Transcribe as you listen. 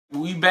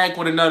We back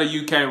with another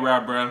UK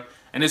rap, bro.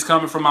 And it's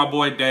coming from my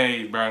boy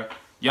Dave, bro.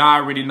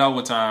 Y'all already know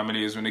what time it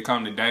is when it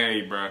come to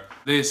Dave, bro.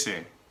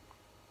 Listen.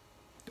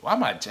 Why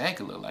my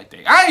jacket look like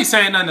that? I ain't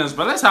saying nothing else,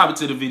 but let's hop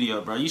into the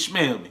video, bro. You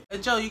smell me. Hey,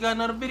 Joe, you got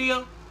another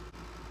video?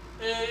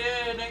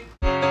 Yeah, nigga.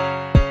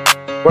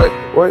 Wait,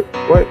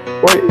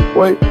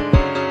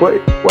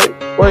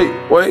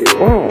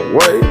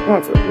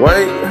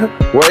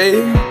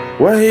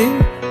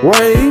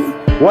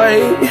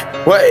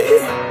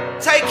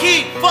 Take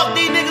heat, fuck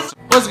these niggas.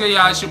 What's good,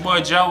 y'all? It's your boy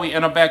Joey,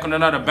 and I'm back with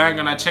another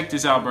banger. Now check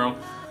this out, bro.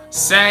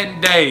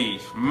 Sad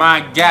Dave,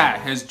 my guy,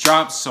 has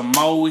dropped some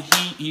more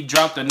heat. He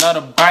dropped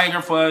another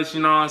banger for us,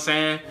 you know what I'm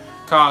saying?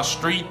 Called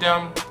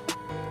Streatham.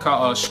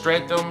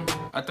 Streatham.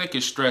 I think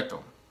it's Streatham.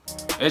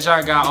 This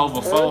joint got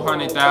over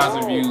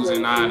 400,000 views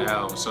in 9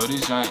 hours. So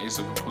this joint is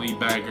a complete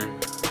banger.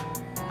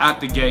 Out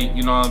the gate,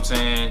 you know what I'm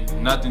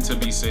saying? Nothing to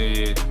be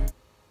said.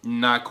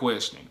 Not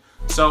questioning.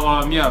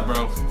 So, yeah,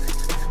 bro.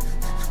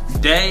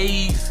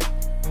 Dave,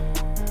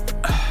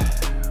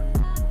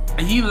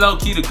 he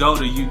low-key to go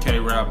to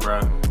UK rap,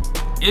 bro.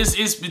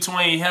 It's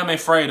between him and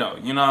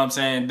Fredo, you know what I'm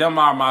saying? Them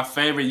are my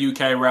favorite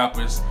UK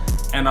rappers.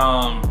 And,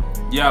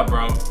 yeah,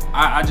 bro.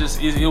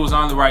 It was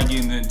on the right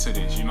getting into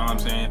this, you know what I'm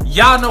saying?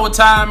 Y'all know what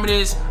time it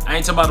is. I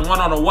ain't talking about the one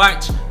on the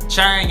watch.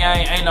 Chain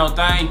gang, ain't no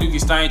thing. Dookie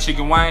Stain,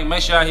 Chicken Wang.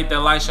 Make sure y'all hit that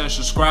like, share,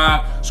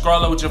 subscribe.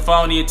 Scroll up with your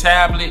phone or your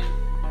tablet.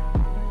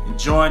 And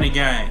join the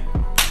game.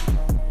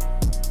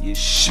 You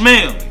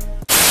smell me.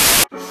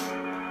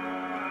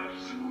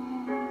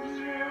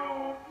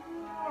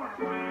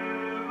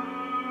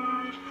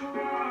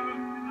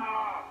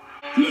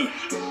 Look,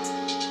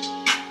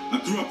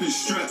 I grew up in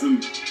Streatham.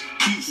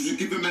 Teachers were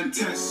giving man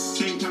tests.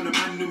 Same time the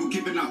man were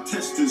giving out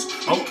testers.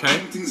 Okay.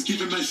 Things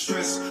giving man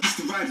stress. Used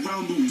to ride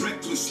round all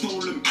reckless,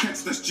 stolen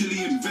pets. That's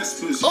Jillian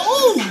Vespers.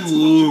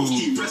 Ooh.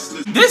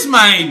 This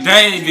man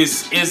Dave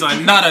is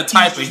another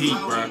type of heat,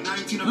 bro.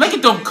 Look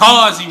at them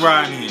cars he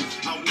riding in.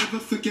 I'll never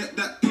forget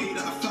that day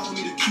that I found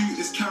me the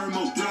cutest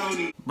caramel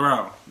brownie.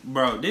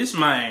 Bro, this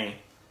man,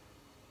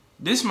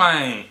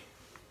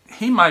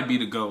 he might be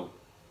the GOAT.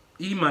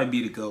 He might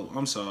be the GOAT.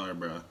 I'm sorry,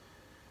 bro.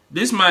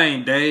 This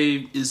man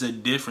Dave is a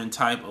different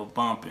type of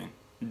bumping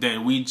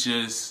that we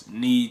just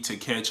need to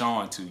catch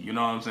on to. You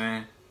know what I'm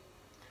saying?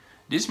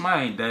 This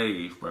man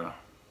Dave, bro.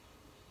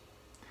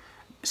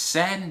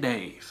 Sad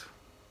Dave.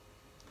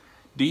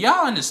 Do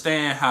y'all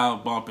understand how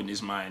bumping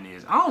this man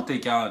is? I don't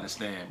think y'all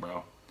understand,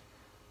 bro.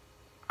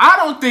 I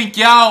don't think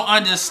y'all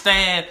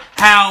understand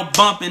how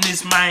bumping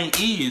this man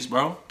is,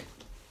 bro.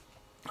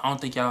 I don't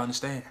think y'all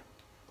understand.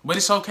 But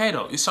it's okay,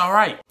 though. It's all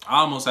right. I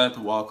almost had to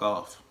walk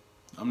off.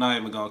 I'm not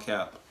even going to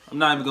cap. I'm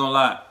not even going to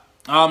lie.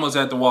 I almost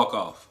had to walk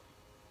off.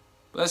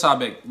 But let's hop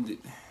back.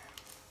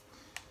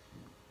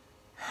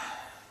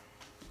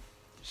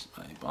 Just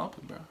ain't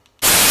bumping, bro.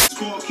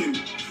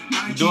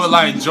 Do it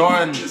like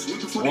Jordan.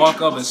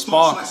 Walk up and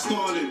spark.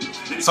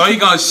 So he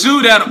going to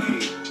shoot at him.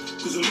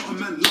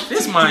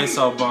 This man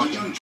so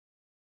bumping.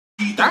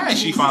 Dang,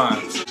 she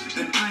fine.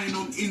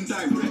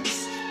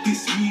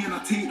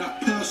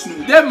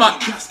 That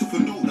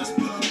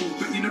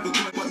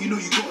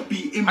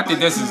I think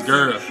that's his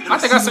girl. I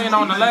think I seen it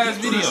on the last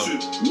video.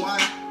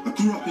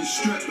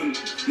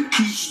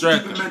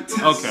 Streatham.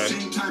 Okay.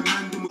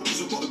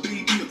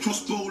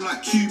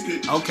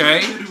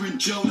 Okay.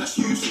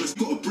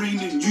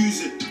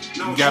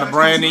 You got a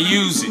brain and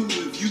use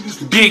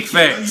it. Big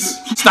facts.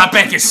 Stop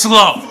acting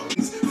slow.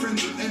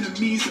 Friends of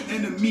enemies of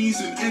enemies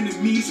and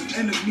enemies of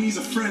enemies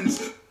of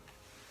friends.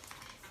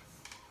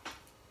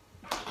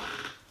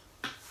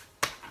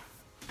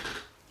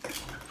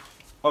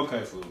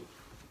 Okay, fool.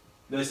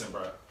 Listen,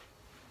 bro.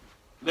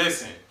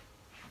 Listen.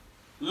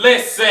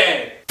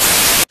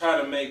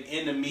 Try to make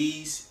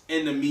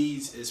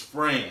enemies as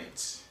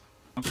friends.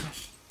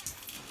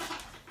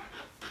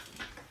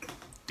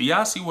 Do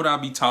y'all see what I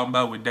be talking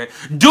about with that?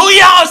 Do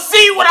y'all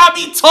see what I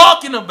be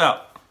talking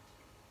about?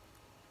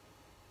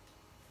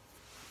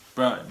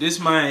 Bro, this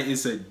man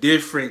is a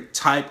different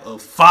type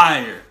of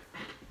fire.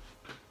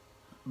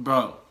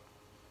 Bro.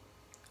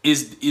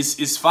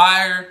 It's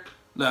fire.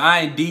 Look, I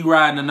ain't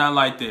D-riding or nothing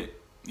like that.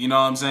 You know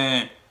what I'm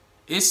saying?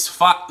 It's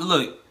fire.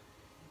 Look,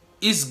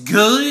 it's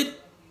good.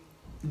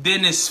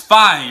 Then it's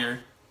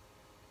fire.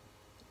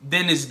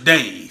 Then it's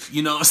Dave.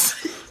 You know what I'm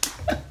saying?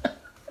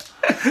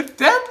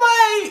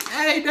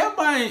 That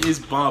man is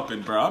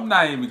bumping, bro. I'm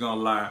not even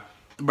gonna lie.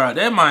 Bro,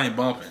 that man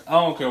bumping. I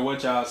don't care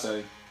what y'all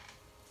say.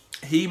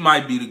 He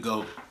might be the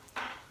GOAT.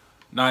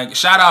 Like,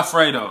 shout out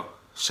Fredo.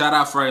 Shout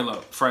out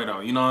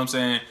Fredo. You know what I'm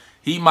saying?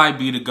 He might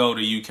be the GOAT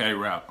of UK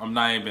rap. I'm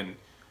not even...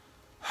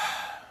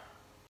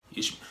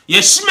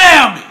 You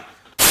smell me!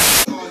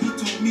 He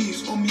told me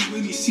he's on me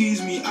when he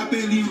sees me. I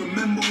barely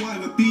remember why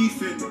we're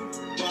beefing. But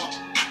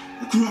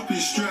I grew up in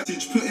Stratham,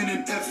 putting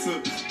in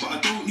effort. But I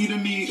don't need a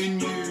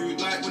meeting you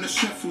like when a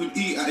chef would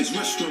eat at his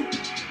restaurant.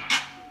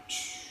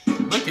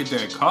 Look at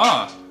that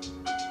car.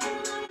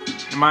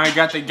 Am I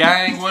got the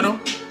gang with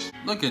him?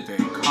 Look at that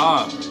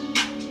car.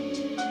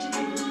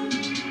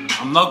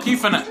 I'm low-key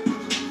finna...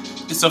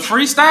 It's a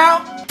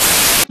freestyle?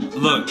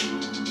 Look.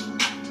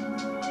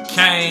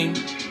 came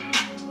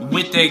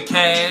with that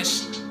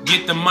cash.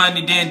 Get the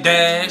money, then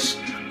dash.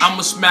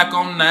 I'ma smack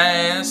on the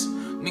ass.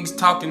 Niggas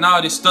talking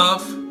all this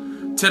stuff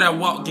till that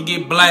walk can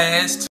get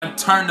blast.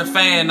 Turn the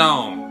fan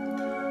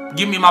on.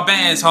 Give me my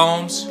bands,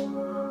 Holmes.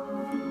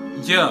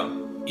 Yeah,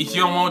 if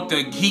you don't want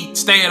the heat,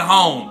 stay at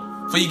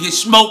home. Before you get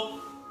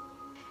smoked,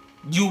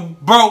 you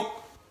broke.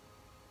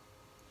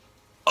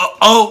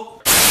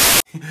 Uh-oh.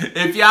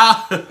 If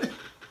y'all,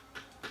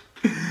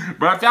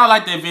 bro, if y'all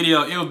like that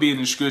video, it will be in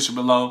the description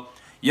below.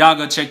 Y'all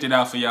go check it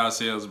out for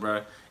yourselves,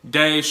 bro.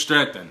 Dave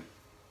Streatham.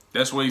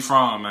 That's where he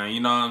from, man.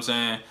 You know what I'm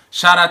saying?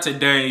 Shout out to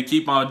Dave.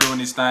 Keep on doing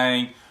this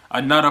thing.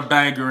 Another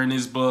banger in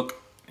this book.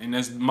 And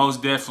that's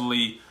most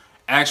definitely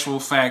actual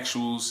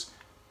factuals.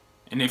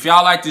 And if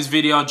y'all like this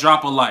video,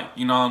 drop a like.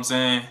 You know what I'm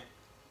saying?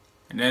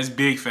 And that's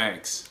big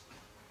facts.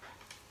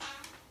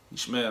 You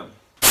smell me.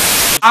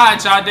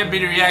 Alright, y'all. That be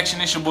the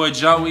reaction. It's your boy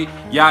Joey.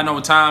 Y'all know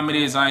what time it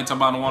is. I ain't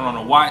talking about the one on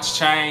the watch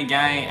chain.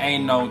 Gang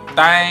ain't no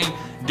thing.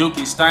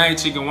 Dookie Stain,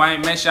 Chicken Wayne.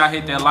 Make sure y'all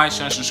hit that like,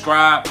 share, and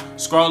subscribe.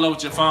 Scroll up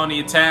with your phone or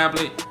your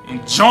tablet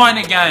and join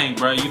the gang,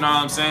 bro. You know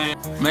what I'm saying?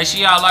 Make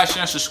sure y'all like,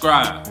 share, and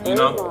subscribe. You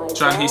know?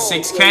 Try to hit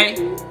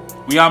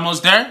 6K. We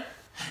almost there.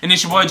 And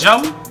it's your boy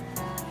Joey.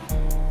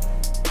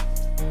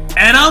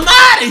 And I'm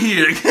out of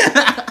here.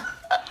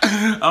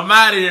 I'm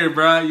out of here,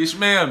 bro. You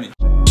smell me.